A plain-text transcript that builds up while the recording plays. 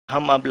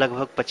हम अब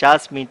लगभग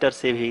 50 मीटर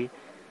से भी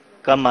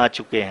कम आ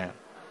चुके हैं।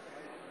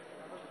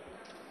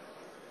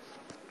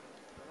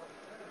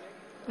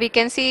 We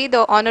can see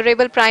the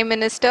Honorable Prime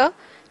Minister,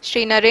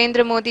 Shri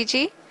Narendra Modi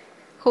ji,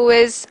 who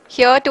is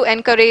here to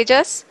encourage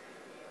us,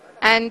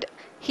 and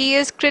he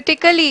is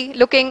critically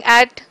looking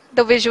at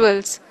the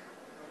visuals.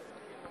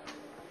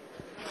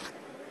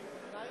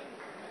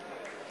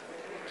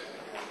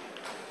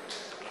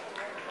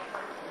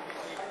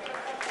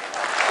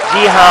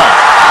 जी हाँ,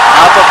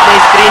 आप अपने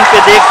स्क्रीन पे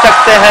देख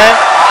सकते हैं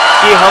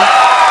कि हम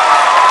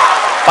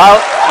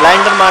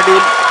lander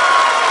module.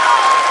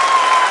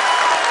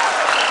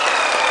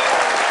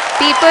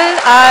 People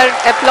are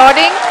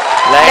applauding.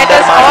 Let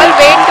us all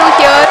wait to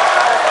hear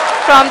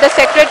from the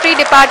Secretary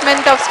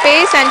Department of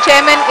Space and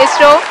Chairman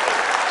ISRO,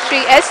 Shri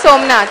S.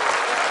 Somanath.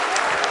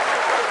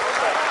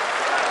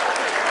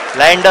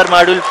 Lander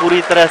module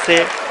पूरी तरह से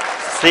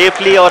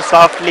सेफली और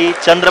सॉफ्टली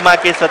चंद्रमा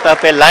के सतह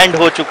पे लैंड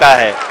हो चुका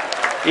है।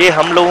 ये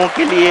हम लोगों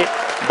के लिए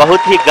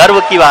बहुत ही गर्व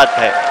की बात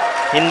है।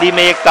 हिंदी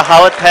में एक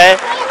कहावत है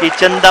कि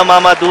चंदा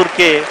मामा दूर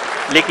के,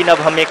 लेकिन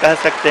अब हम ये कह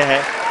सकते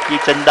हैं कि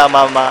चंदा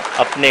मामा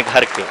अपने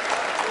घर के।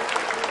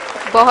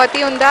 बहुत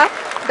ही उम्दा।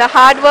 The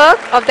hard work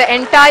of the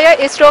entire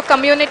ISRO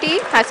community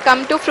has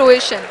come to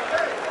fruition.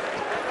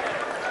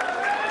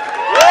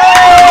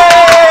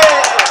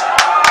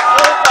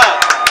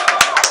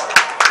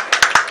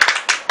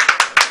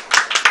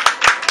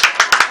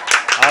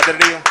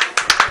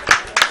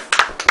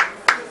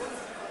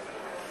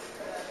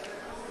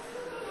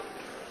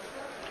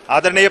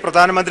 आदरणीय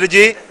प्रधानमंत्री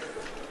जी,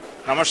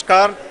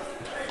 नमस्कार।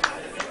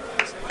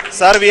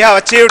 Sir, we have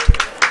achieved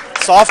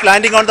soft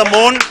landing on the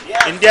moon.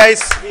 India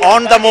is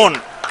on the moon.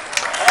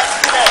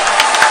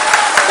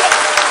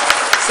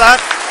 Sir,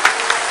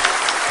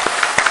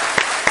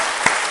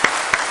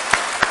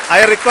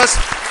 I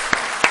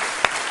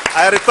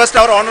request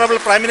our Honorable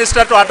Prime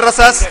Minister to address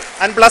us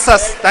and bless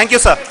us. Thank you,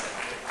 sir.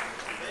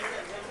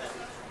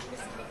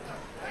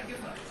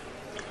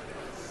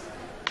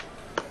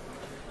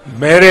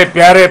 मेरे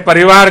प्यारे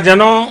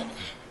परिवारजनों,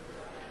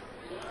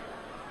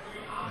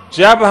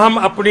 जब हम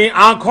अपनी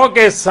आंखों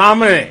के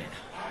सामने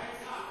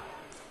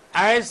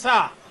ऐसा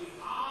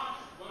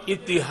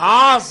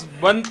इतिहास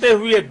बनते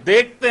हुए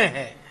देखते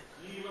हैं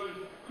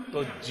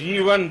तो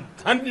जीवन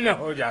धन्य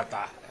हो जाता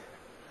है।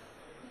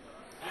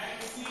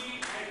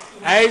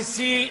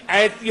 ऐसी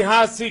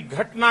ऐतिहासिक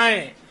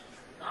घटनाएं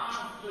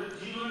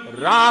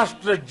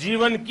राष्ट्र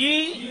जीवन की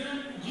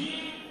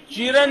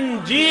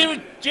चिरंजीव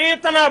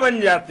चेतना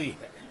बन जाती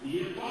है।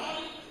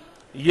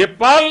 ये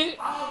पल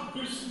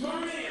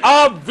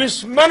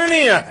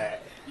अविस्मरणीय है।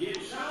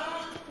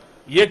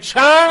 ये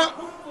क्षण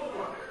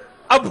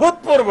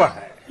अभूतपूर्व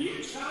है।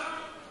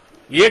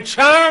 ये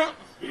क्षण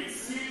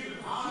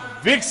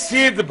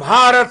विकसित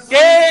भारत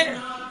के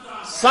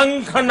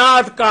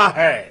शंखनाद का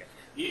है।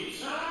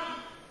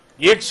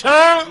 ये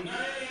क्षण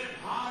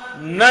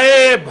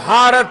नए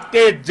भारत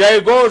के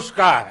जयघोष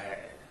का है।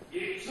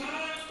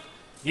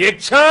 ये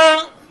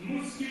क्षण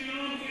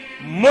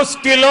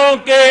मुश्किलों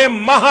के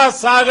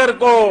महासागर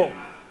को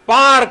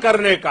पार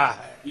करने का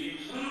है।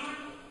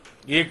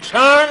 ये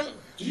क्षण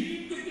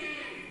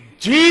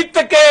जीत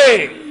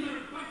के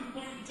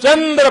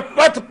चंद्र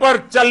पथ पर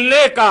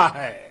चलने का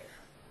है।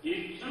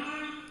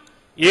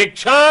 ये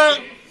क्षण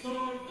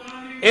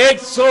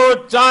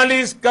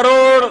 140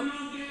 करोड़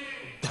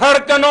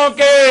धड़कनों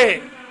के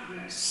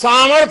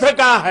सामर्थ्य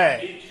का है।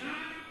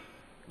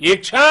 ये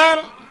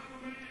क्षण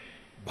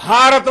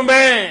भारत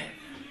में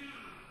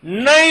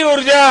नई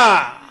ऊर्जा,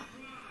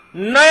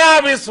 नया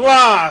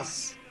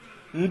विश्वास,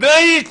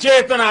 नई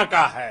चेतना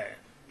का है।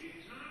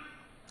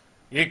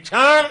 ये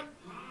क्षण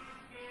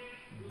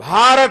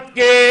भारत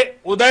के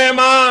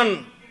उदयमान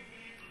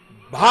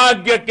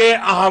भाग्य के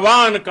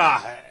आह्वान का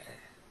है।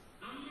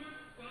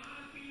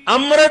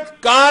 अमृत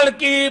काल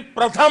की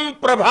प्रथम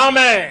प्रभा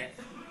में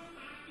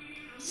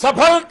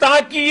सफलता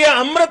की ये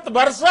अमृत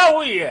वर्षा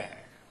हुई है।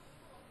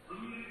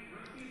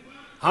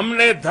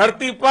 हमने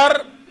धरती पर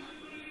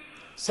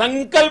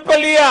संकल्प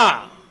लिया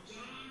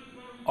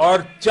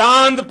और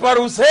चांद पर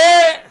उसे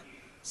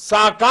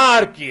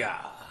साकार किया।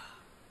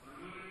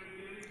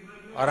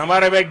 और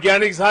हमारे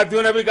वैज्ञानिक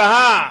साथियों ने भी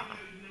कहा,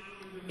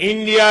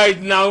 India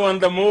is now on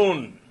the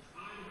moon.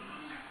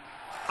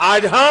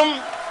 आज हम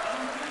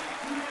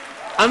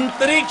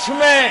अंतरिक्ष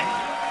में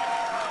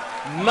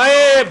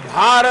नए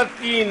भारत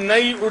की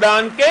नई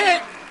उड़ान के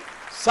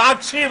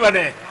साक्षी बने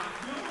हैं।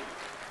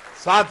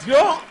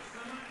 साथियों,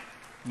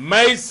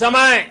 मैं इस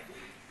समय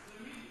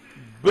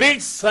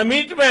ब्रिक्स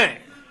समिट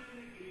में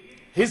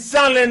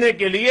हिस्सा लेने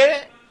के लिए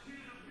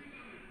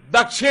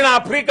दक्षिण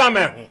अफ्रीका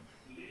में हूं,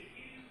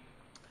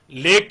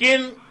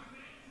 लेकिन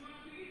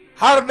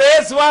हर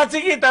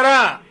देशवासी की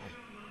तरह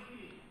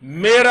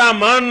मेरा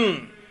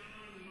मन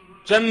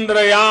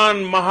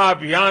चंद्रयान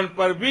महाअभियान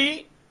पर भी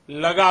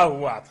लगा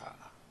हुआ था।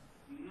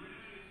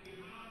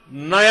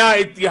 नया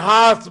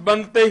इतिहास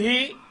बनते ही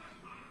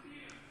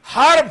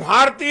हर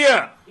भारतीय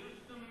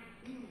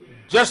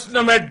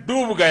जश्न में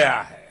डूब गया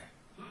है।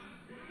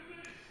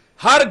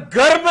 हर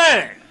घर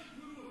में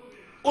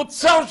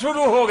उत्सव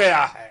शुरू हो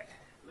गया है।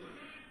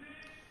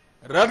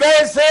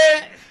 हृदय से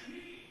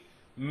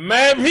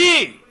मैं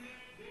भी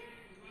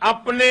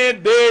अपने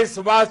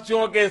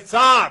देशवासियों के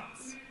साथ,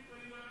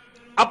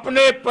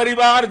 अपने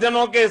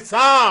परिवारजनों के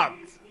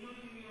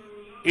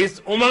साथ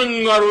इस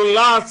उमंग और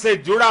उल्लास से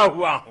जुड़ा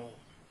हुआ हूं।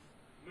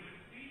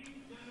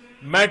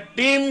 मैं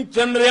टीम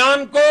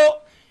चंद्रयान को,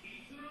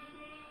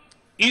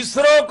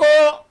 इसरो को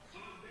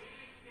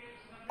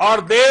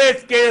और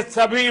देश के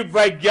सभी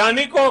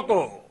वैज्ञानिकों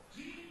को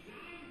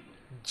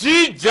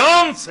जी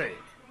जान से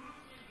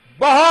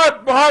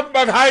बहुत बहुत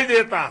बधाई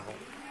देता हूं,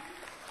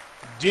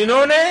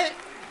 जिन्होंने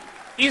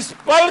इस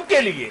पल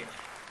के लिए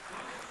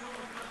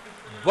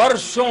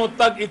वर्षों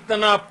तक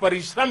इतना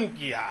परिश्रम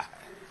किया है।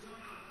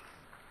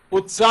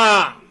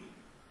 उत्साह,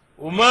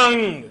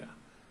 उमंग,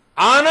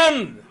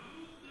 आनंद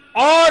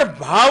और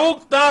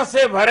भावुकता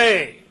से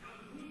भरे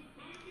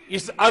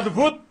इस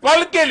अद्भुत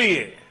पल के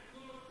लिए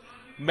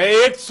मैं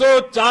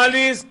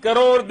 140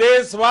 करोड़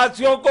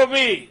देशवासियों को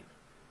भी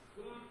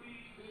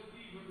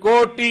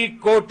कोटि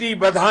कोटि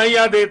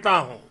बधाइयां देता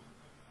हूं।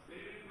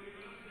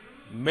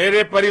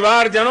 मेरे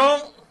परिवारजनों,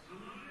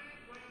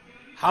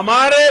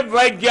 हमारे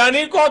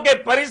वैज्ञानिकों के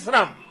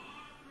परिश्रम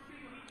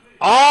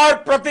और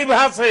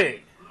प्रतिभा से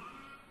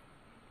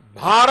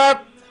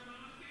भारत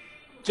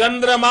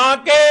चंद्रमा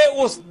के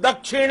उस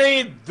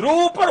दक्षिणी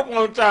ध्रुव पर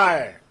पहुंचा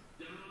है,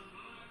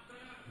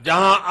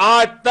 जहां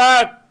आज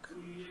तक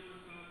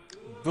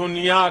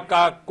दुनिया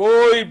का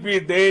कोई भी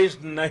देश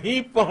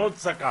नहीं पहुंच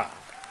सका।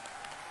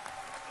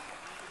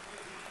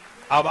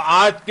 अब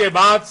आज के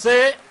बाद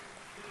से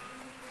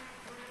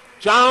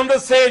चांद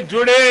से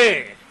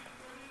जुड़े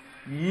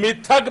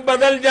मिथक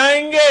बदल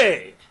जाएंगे,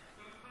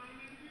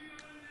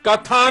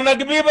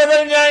 कथानक भी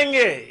बदल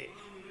जाएंगे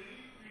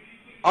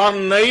और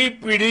नई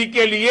पीढ़ी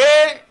के लिए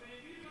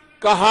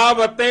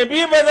कहावतें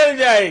भी बदल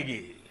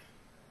जाएगी।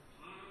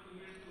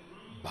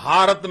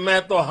 भारत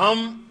में तो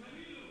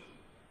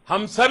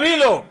हम सभी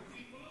लोग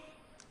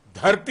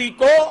धरती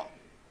को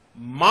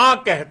मां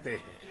कहते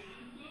हैं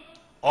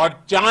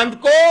और चांद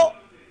को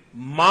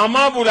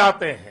मामा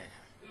बुलाते हैं।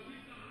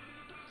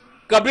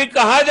 कभी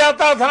कहा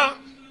जाता था,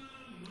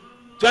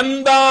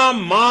 चंदा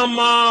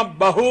मामा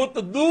बहुत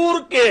दूर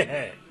के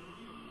हैं।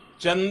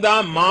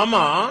 चंदा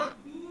मामा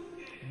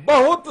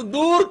बहुत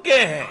दूर के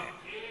हैं।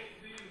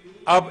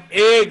 अब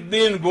एक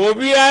दिन वो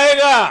भी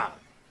आएगा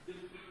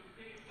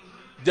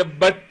जब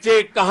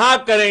बच्चे कहा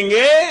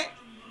करेंगे,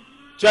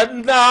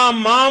 चंदा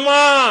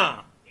मामा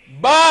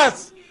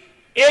बस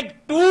एक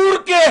टूर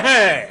के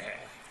हैं।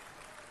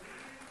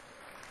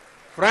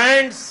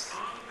 Friends,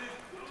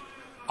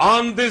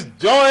 on this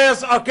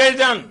joyous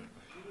occasion,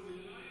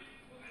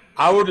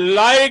 I would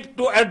like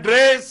to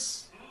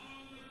address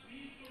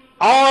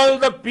all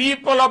the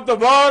people of the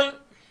world,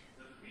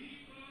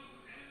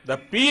 the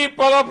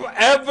people of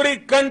every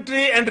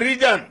country and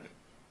region.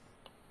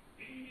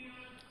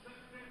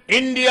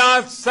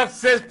 India's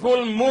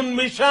successful moon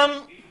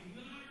mission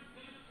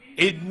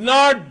is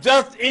not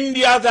just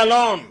India's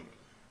alone.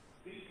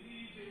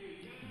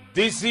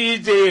 This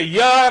is a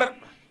year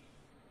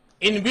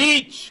in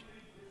which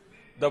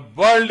the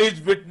world is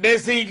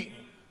witnessing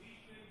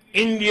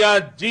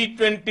India's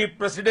G20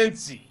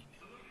 presidency.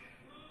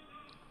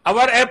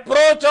 Our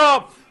approach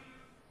of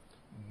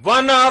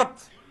one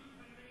earth,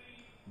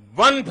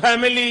 one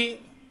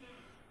family,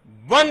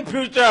 one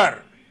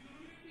future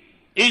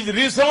is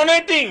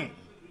resonating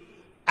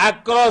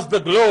across the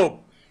globe.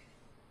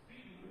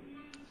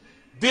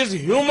 This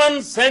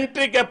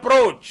human-centric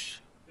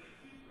approach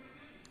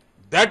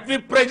that we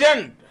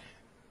present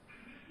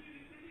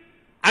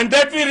and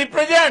that we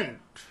represent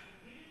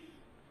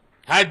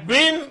has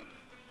been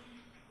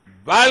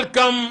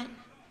welcomed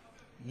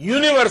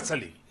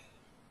universally.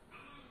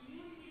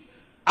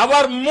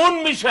 Our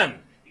moon mission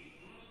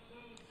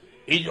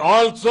is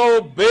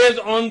also based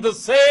on the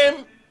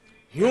same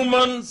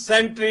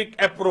human-centric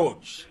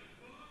approach.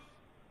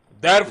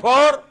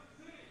 Therefore,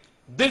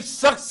 this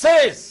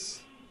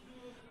success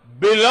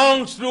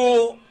belongs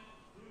to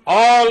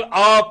all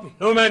of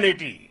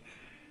humanity,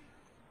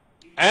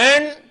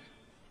 and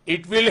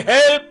it will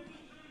help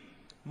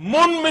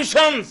moon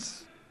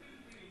missions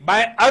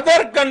by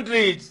other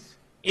countries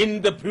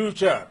in the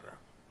future.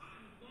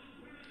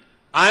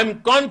 I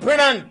am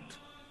confident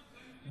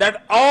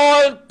that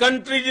all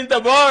countries in the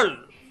world,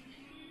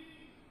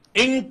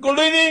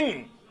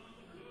 including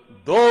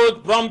those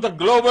from the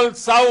global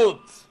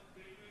south,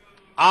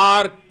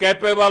 are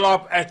capable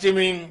of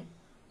achieving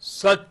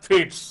such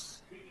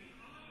feats.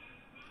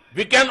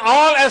 We can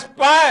all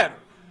aspire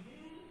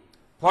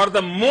for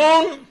the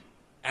moon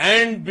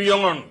and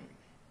beyond.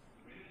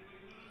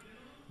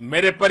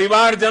 मेरे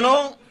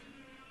परिवारजनों,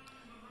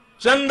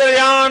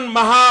 चंद्रयान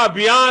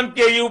महाअभियान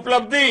के ये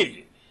उपलब्धि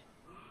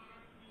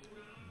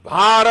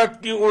भारत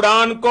की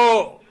उड़ान को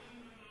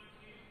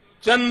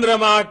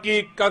चंद्रमा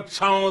की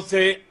कक्षाओं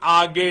से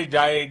आगे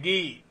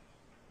जाएगी।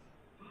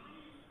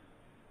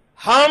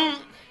 हम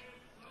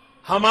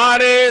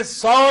हमारे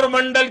सौर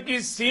मंडल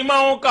की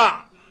सीमाओं का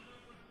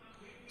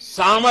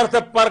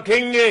सामर्थ्य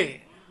परखेंगे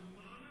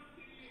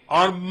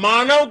और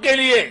मानव के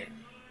लिए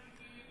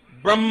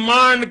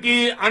ब्रह्मांड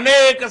की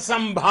अनेक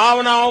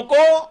संभावनाओं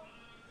को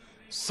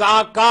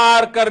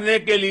साकार करने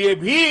के लिए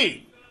भी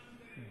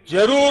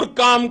जरूर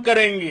काम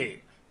करेंगे।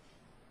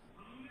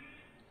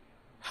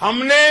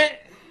 हमने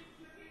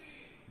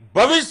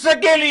भविष्य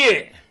के लिए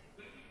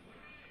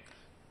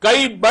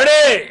कई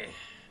बड़े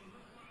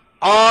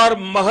और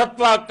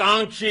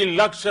महत्वाकांक्षी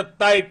लक्ष्य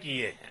तय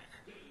किए हैं।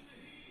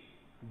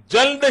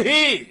 जल्द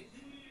ही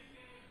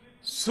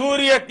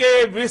सूर्य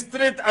के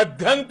विस्तृत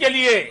अध्ययन के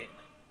लिए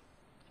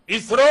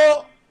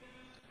ISRO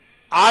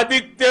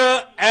Aditya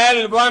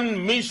L1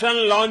 mission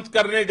launch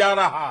करने जा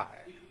रहा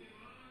है।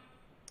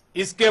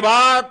 इसके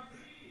बाद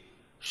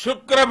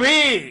शुक्र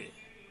भी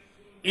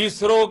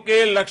इसरो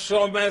के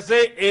लक्ष्यों में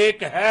से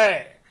एक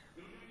है।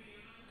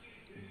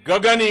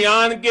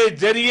 गगनयान के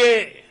जरिए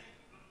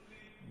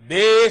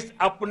देश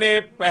अपने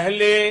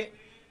पहले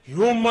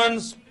ह्यूमन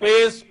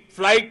स्पेस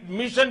फ्लाइट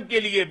मिशन के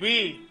लिए भी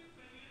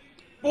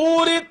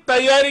पूरी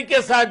तैयारी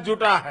के साथ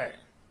जुटा है।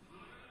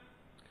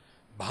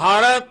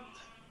 भारत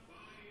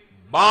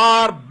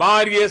बार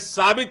बार ये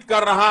साबित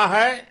कर रहा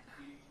है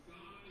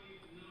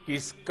कि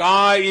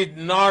sky is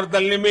not the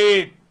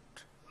limit.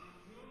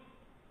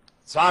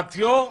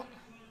 साथियों,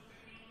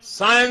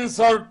 साइंस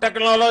और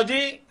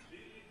टेक्नोलॉजी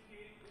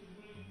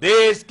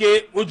देश के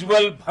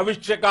उज्जवल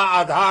भविष्य का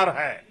आधार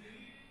है।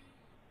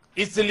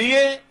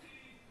 इसलिए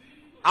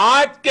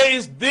आज के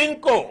इस दिन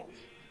को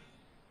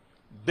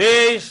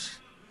देश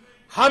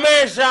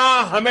हमेशा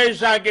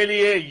हमेशा के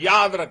लिए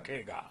याद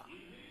रखेगा।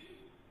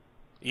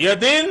 यह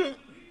दिन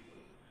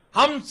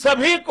हम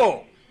सभी को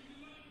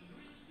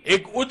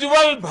एक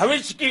उज्जवल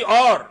भविष्य की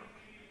ओर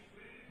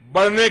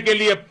बढ़ने के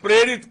लिए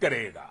प्रेरित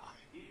करेगा।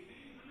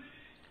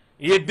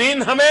 ये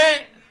दिन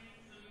हमें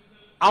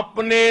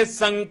अपने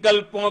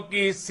संकल्पों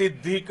की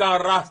सिद्धि का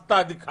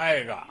रास्ता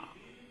दिखाएगा।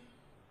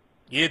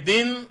 ये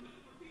दिन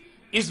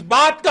इस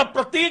बात का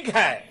प्रतीक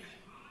है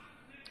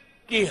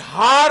कि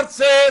हार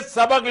से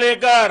सबक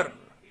लेकर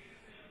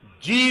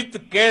जीत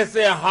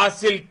कैसे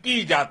हासिल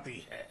की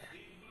जाती है।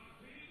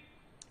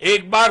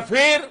 एक बार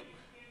फिर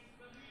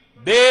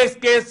देश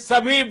के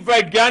सभी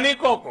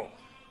वैज्ञानिकों को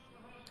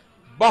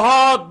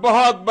बहुत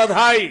बहुत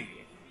बधाई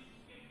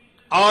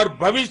और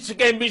भविष्य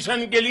के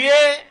मिशन के लिए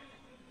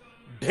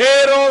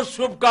ढेरों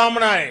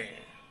शुभकामनाएं।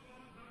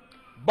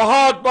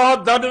 बहुत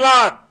बहुत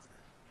धन्यवाद।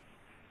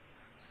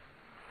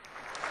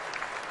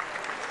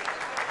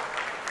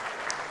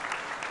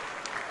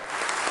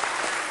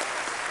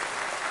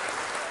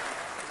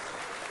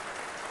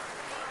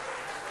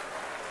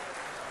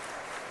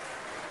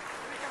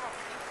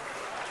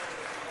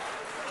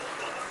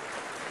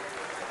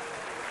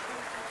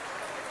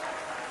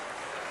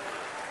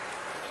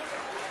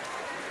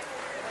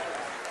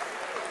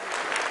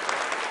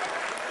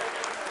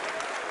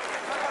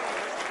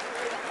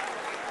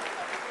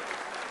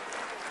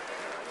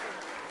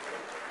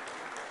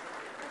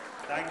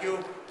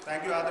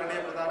 Thank you,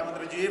 Adharaniya Pradhan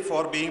Mantri ji,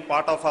 for being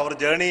part of our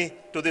journey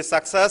to this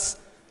success.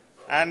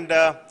 And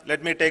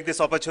let me take this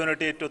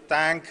opportunity to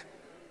thank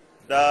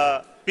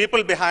the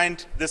people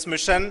behind this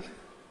mission.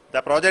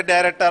 The project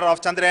director of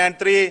Chandrayaan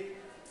 3,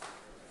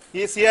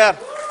 he is here.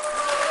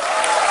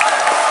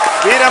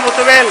 Veera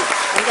Muthuvel,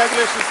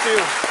 congratulations to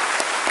you.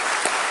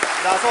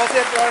 The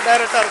associate project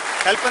director,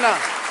 Kalpana,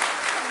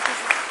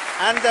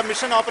 and the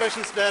mission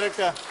operations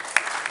director,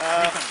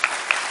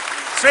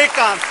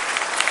 Srikanth.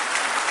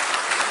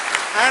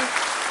 And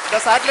the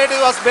satellite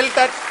was built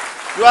at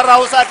your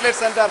house satellite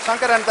center,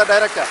 Shankar and the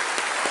director.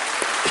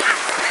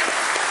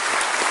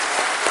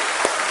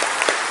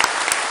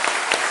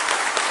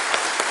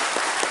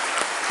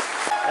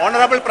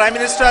 Honorable Prime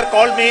Minister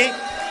called me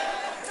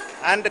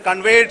and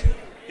conveyed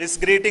his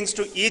greetings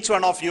to each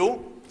one of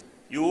you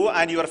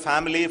and your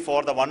family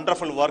for the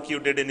wonderful work you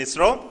did in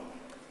ISRO.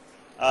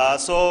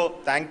 So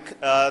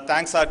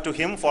thanks are to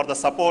him for the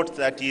support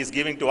that he is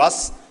giving to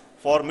us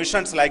for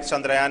missions like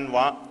Chandrayaan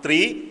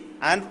 3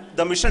 and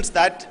the missions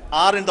that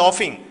are in the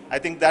offing. I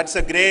think that's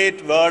a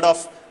great word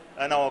of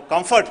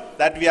comfort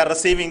that we are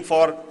receiving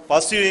for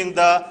pursuing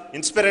the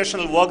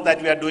inspirational work that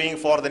we are doing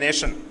for the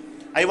nation.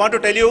 I want to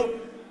tell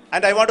you,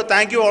 and I want to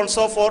thank you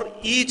also for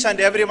each and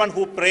everyone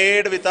who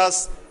prayed with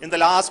us in the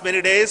last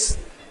many days,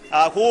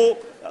 who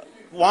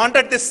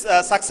wanted this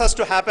success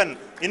to happen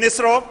in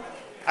ISRO.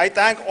 I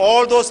thank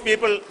all those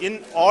people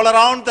all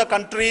around the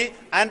country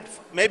and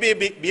maybe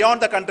beyond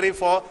the country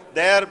for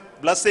their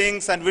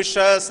blessings and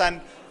wishes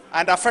and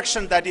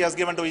affection that he has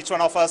given to each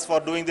one of us for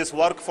doing this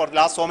work for the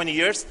last so many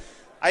years.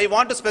 I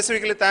want to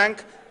specifically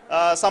thank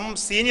some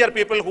senior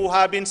people who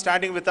have been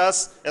standing with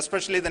us,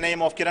 especially the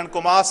name of Kiran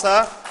Kumar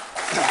sir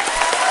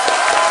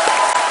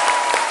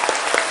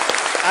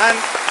and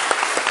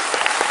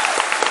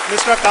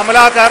Mr.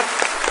 Kamalakar,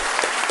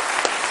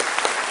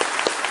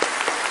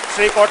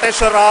 Sri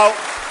Koteshwar Rao.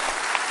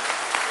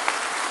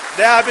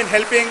 They have been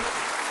helping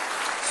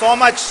so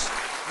much.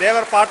 They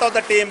were part of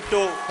the team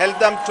to help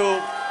them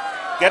to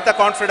get the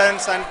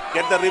confidence and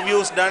get the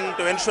reviews done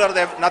to ensure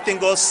that nothing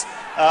goes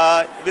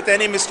with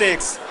any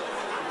mistakes.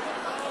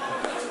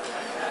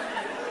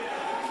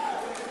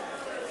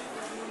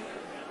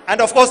 And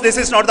of course, this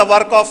is not the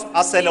work of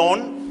us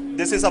alone.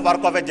 This is a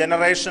work of a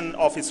generation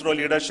of ISRO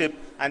leadership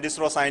and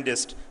ISRO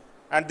scientists.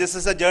 And this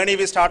is a journey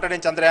we started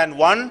in Chandrayaan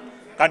 1,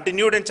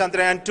 continued in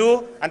Chandrayaan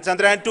 2, and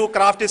Chandrayaan 2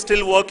 craft is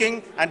still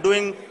working and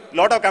doing a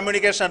lot of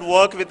communication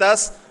work with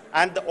us.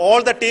 And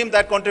all the team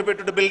that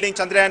contributed to building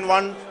Chandrayaan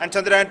 1 and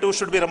Chandrayaan 2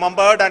 should be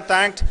remembered and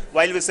thanked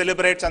while we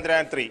celebrate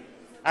Chandrayaan 3.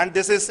 And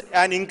this is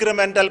an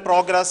incremental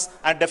progress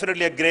and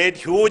definitely a great,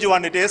 huge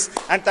one it is.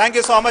 And thank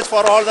you so much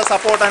for all the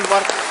support and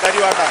work that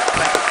you have done.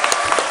 Thank you.